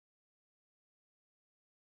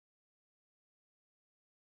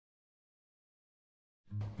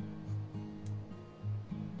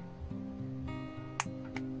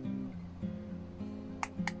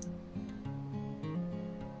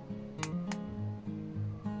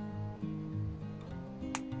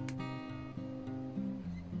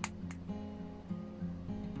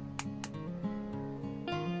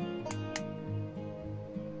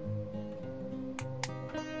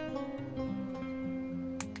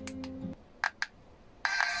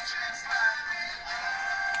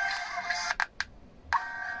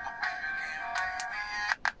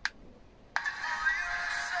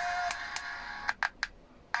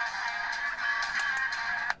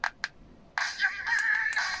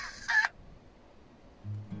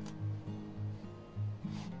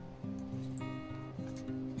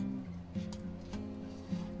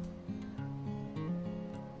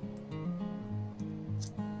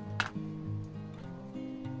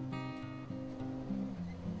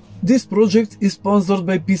This project is sponsored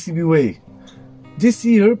by PCBWay. This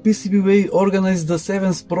year, PCBWay organized the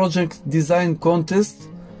 7th project design contest,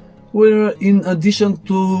 where in addition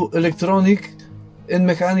to electronic and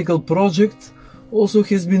mechanical project, also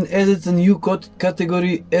has been added a new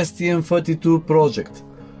category STM32 project.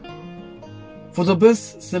 For the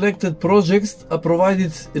best selected projects are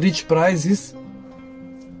provided rich prizes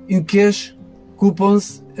in cash,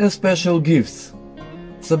 coupons and special gifts.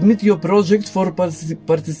 Submit your project for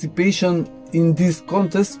participation in this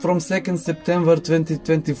contest from 2nd September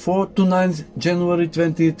 2024 to 9th January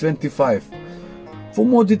 2025. For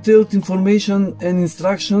more detailed information and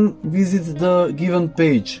instruction, visit the given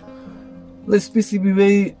page. Let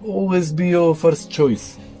PCBWay always be your first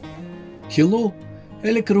choice. Hello!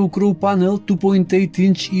 Electro panel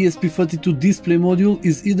 2.8-inch ESP32 display module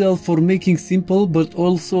is ideal for making simple but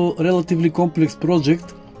also relatively complex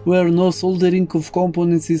project where no soldering of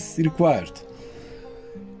components is required.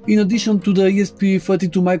 In addition to the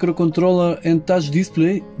ESP32 microcontroller and touch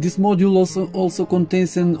display, this module also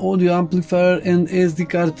contains an audio amplifier and SD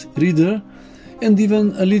card reader, and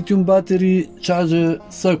even a lithium battery charger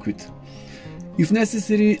circuit. If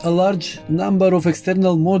necessary, a large number of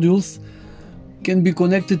external modules can be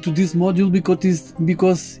connected to this module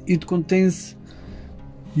because it contains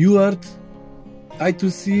UART,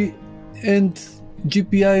 I2C and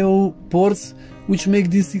GPIO ports, which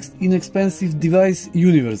make this inexpensive device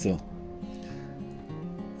universal.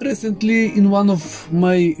 Recently, in one of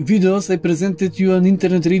my videos, I presented you an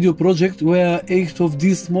internet radio project where 8 of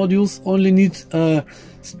these modules only need a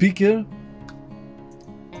speaker,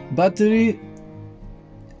 battery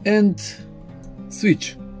and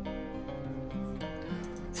switch.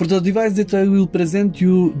 For the device that I will present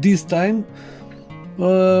you this time,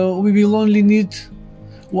 we will only need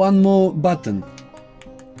one more button.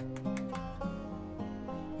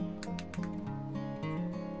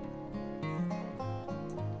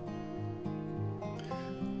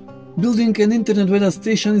 Building an internet weather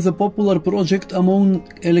station is a popular project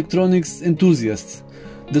among electronics enthusiasts.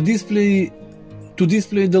 To display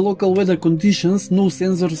the local weather conditions, no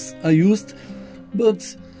sensors are used,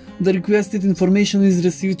 but the requested information is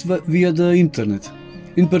received via the internet.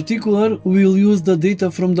 In particular, we will use the data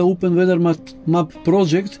from the Open Weather Map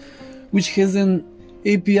project, which has an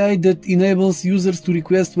API that enables users to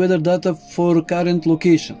request weather data for current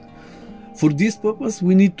location. For this purpose,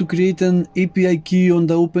 we need to create an API key on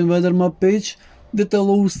the Open Weather Map page that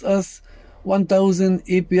allows us 1000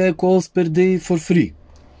 API calls per day for free.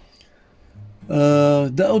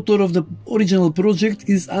 The author of the original project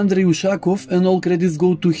is Andrei Ushakov, and all credits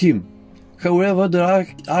go to him. However, the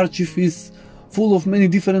archive is full of many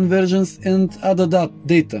different versions and other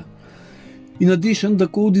data. In addition, the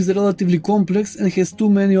code is relatively complex and has too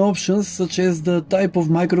many options, such as the type of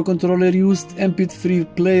microcontroller used,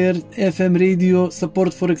 MP3 player, FM radio,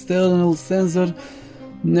 support for external sensor,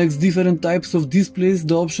 next different types of displays,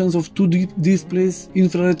 the options of 2D displays,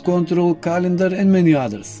 infrared control, calendar and many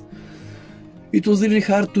others. It was really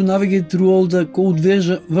hard to navigate through all the code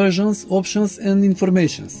versions, options and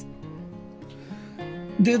informations.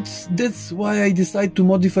 That's why I decided to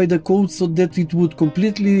modify the code so that it would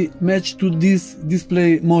completely match to this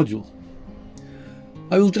display module.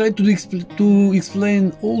 I will try to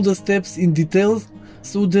explain all the steps in detail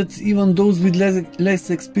so that even those with less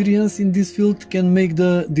experience in this field can make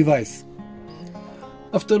the device.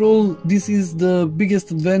 After all, this is the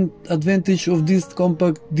biggest advantage of this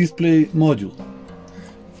compact display module.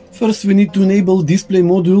 First, we need to enable display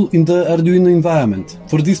module in the Arduino environment.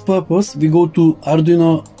 For this purpose, we go to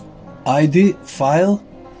Arduino IDE, File,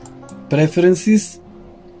 Preferences,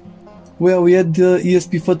 where we add the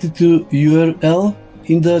ESP32 URL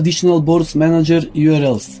in the Additional Boards Manager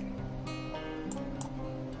URLs.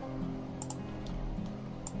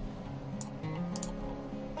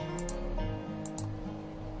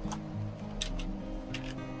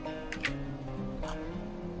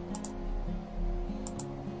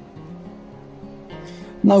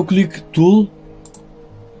 Now click Tool,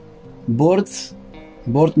 Boards,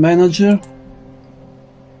 Board Manager,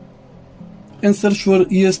 and search for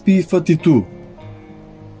ESP32.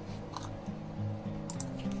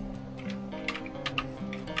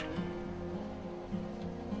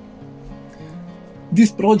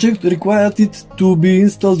 This project required it to be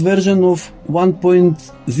installed version of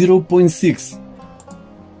 1.0.6.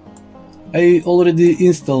 I already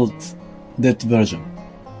installed that version.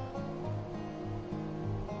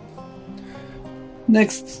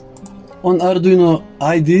 Next, on Arduino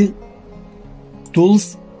IDE,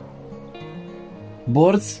 Tools,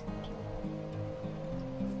 Boards,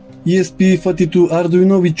 ESP32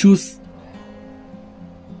 Arduino, we choose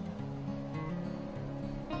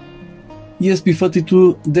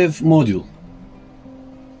ESP32 dev module.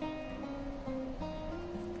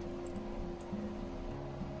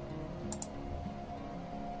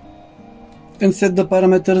 And set the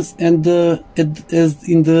parameters and as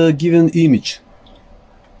in the given image.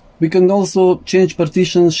 We can also change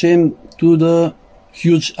partition shame to the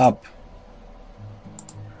huge up.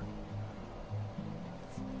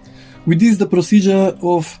 With this, the procedure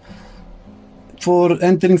for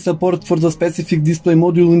entering support for the specific display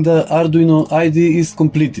module in the Arduino IDE is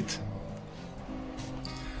completed.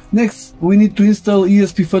 Next, we need to install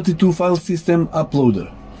ESP32 file system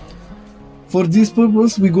uploader. For this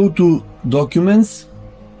purpose, we go to Documents,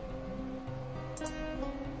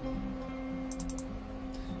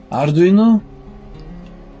 Arduino,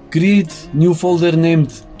 create new folder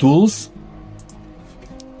named Tools,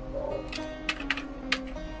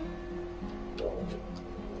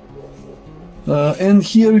 and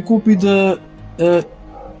here we copy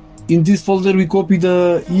in this folder we copy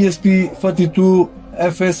the ESP32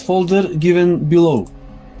 FS folder given below.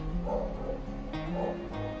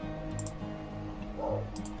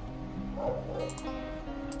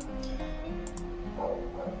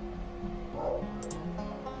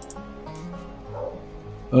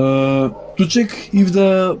 To check if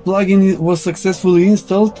the plugin was successfully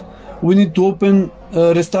installed, we need to open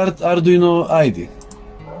Restart Arduino IDE.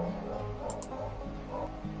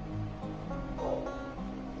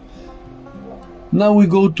 Now we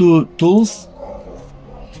go to Tools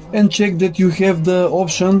and check that you have the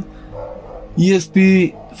option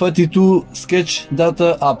ESP32 Sketch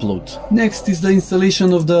Data Upload. Next is the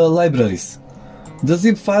installation of the libraries. The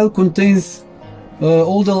zip file contains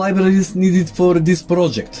all the libraries needed for this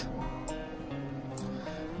project.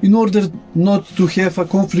 In order not to have a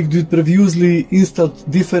conflict with previously installed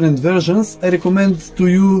different versions, I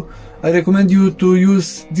recommend you to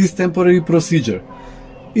use this temporary procedure.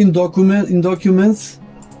 In Documents,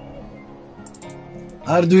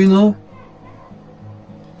 Arduino,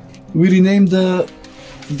 we rename the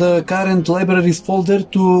current libraries folder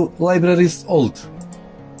to libraries old.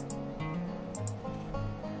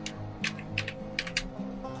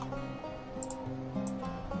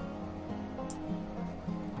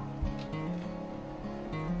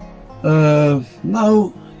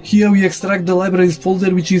 Now here we extract the libraries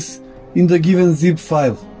folder which is in the given zip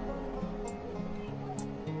file.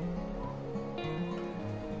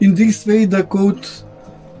 In this way the code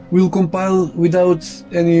will compile without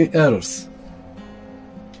any errors.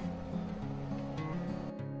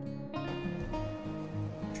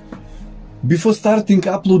 Before starting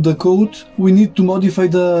upload the code, we need to modify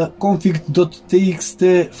the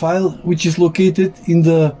Config.txt file which is located in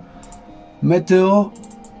the Meteo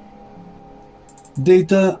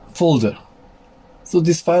data folder. So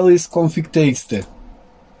this file is Config.txt.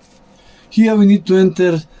 Here we need to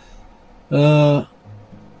enter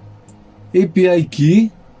API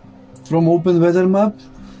key from OpenWeatherMap,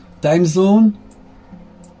 time zone,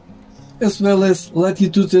 as well as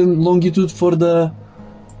latitude and longitude for the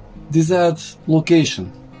desired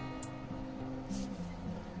location.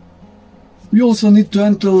 We also need to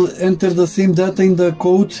enter the same data in the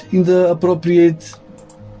code in the appropriate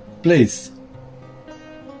place.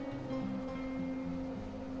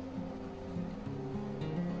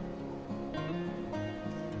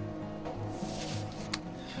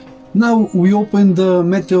 Now we open the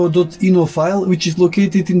meteo.ino file, which is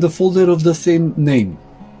located in the folder of the same name.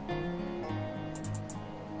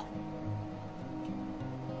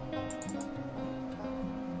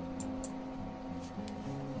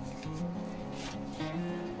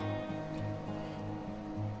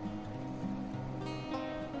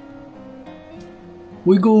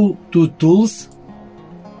 We go to Tools,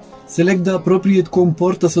 select the appropriate COM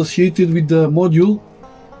port associated with the module,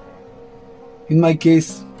 in my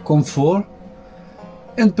case COM4,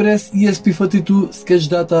 and press ESP32 Sketch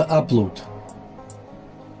Data Upload.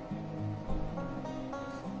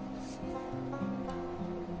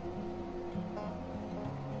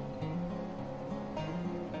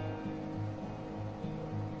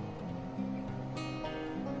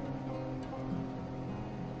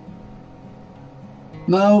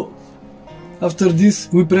 Now, after this,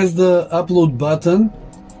 we press the upload button,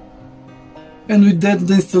 and with that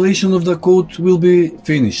the installation of the code will be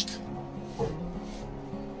finished.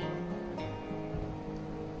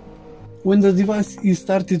 When the device is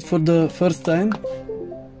started for the first time,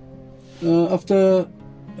 after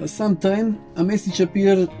some time a message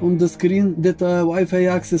appears on the screen that a Wi-Fi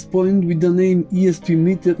access point with the name ESP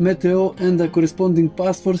Meteo and the corresponding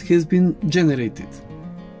password has been generated.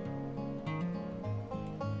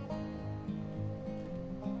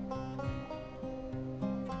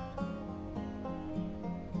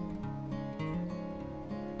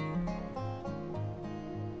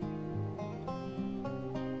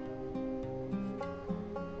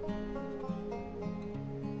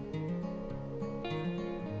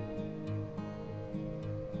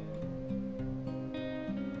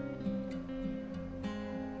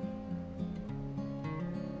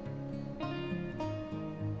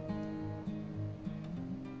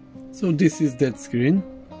 So this is that screen.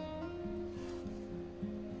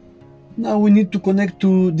 Now we need to connect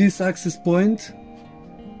to this access point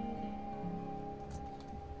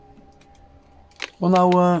on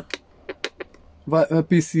our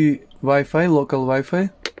PC Wi-Fi, local Wi-Fi.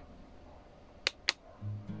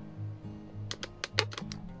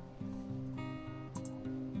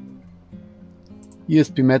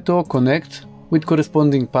 ESP Meteo, connect with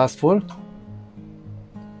corresponding password.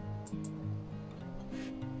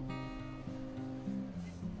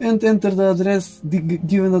 And enter the address, the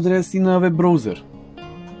given address in a web browser.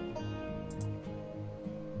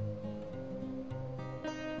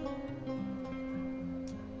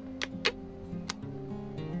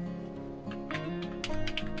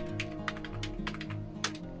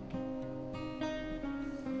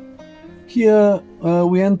 Here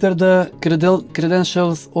we enter the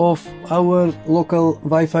credentials of our local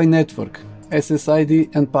Wi-Fi network,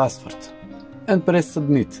 SSID and password, and press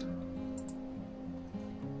submit.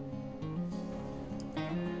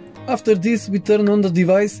 After this, we turn on the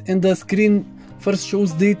device and the screen first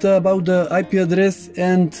shows data about the IP address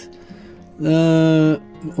and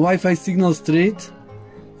Wi-Fi signal strength,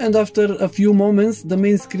 and after a few moments the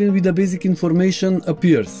main screen with the basic information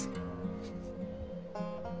appears.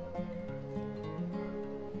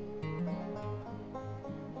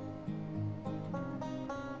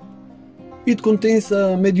 It contains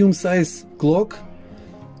a medium-sized clock,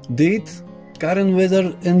 date, current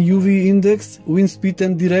weather and UV index, wind speed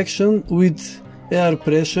and direction with air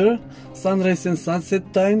pressure, sunrise and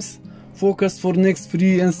sunset times, forecast for next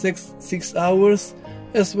 3 and 6 hours,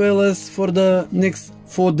 as well as for the next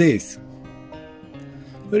 4 days.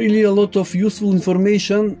 Really a lot of useful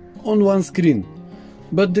information on one screen.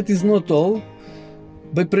 But that is not all.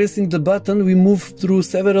 By pressing the button we move through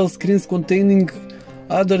several screens containing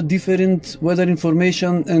other different weather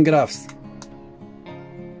information and graphs.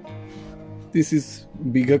 This is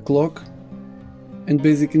bigger clock and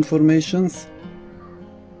basic informations,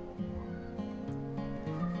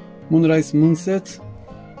 moonrise, moonset,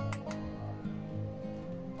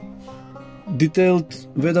 detailed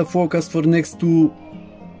weather forecast for next 2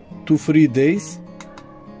 to 3 days,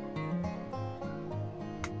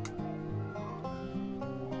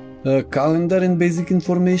 calendar and basic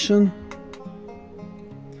information,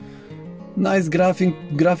 nice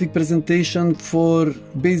graphic presentation for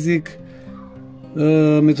basic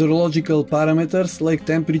meteorological parameters like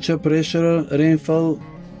temperature, pressure, rainfall,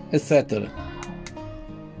 etc.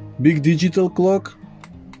 Big digital clock,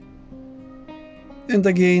 and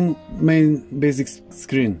again main basic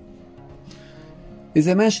screen. As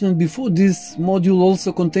I mentioned before, this module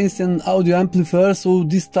also contains an audio amplifier, so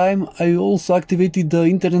this time I also activated the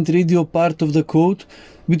internet radio part of the code,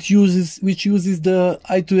 which uses the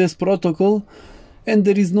I2S protocol, and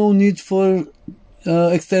there is no need for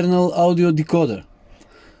external audio decoder.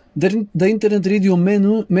 The internet radio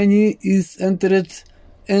menu is entered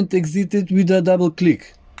and exited with a double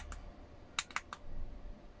click.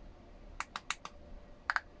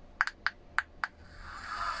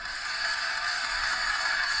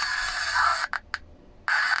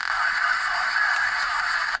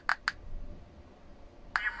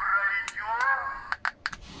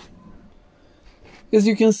 As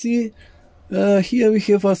you can see, here we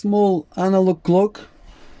have a small analog clock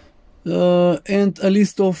and a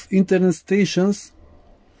list of internet stations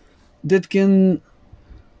that can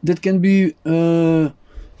be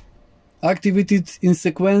activated in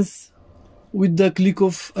sequence with the click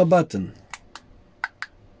of a button.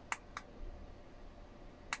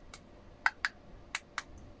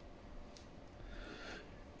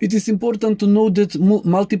 It is important to note that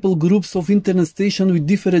multiple groups of internet stations with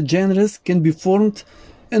different genres can be formed,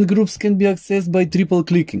 and groups can be accessed by triple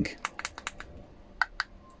clicking.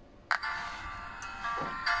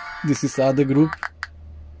 This is other group.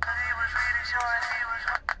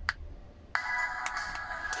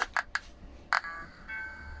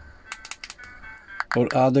 Or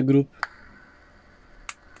other group.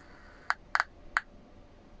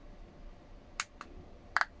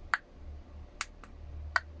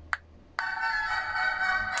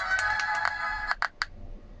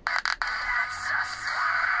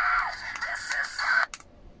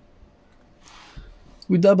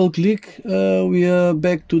 We double click, we are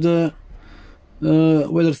back to the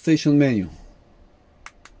weather station menu.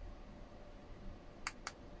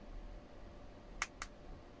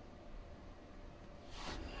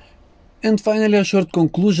 And finally, a short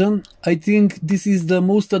conclusion. I think this is the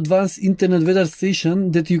most advanced internet weather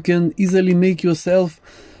station that you can easily make yourself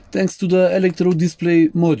thanks to the electrode display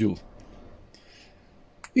module.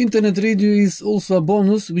 Internet radio is also a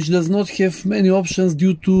bonus which does not have many options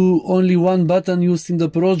due to only one button used in the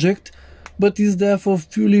project, but is therefore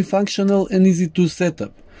fully functional and easy to set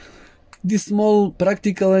up. This small,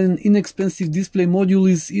 practical and inexpensive display module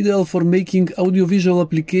is ideal for making audiovisual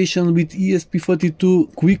application with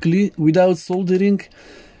ESP32 quickly, without soldering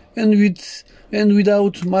and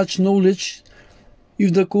without much knowledge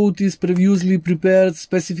if the code is previously prepared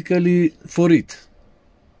specifically for it.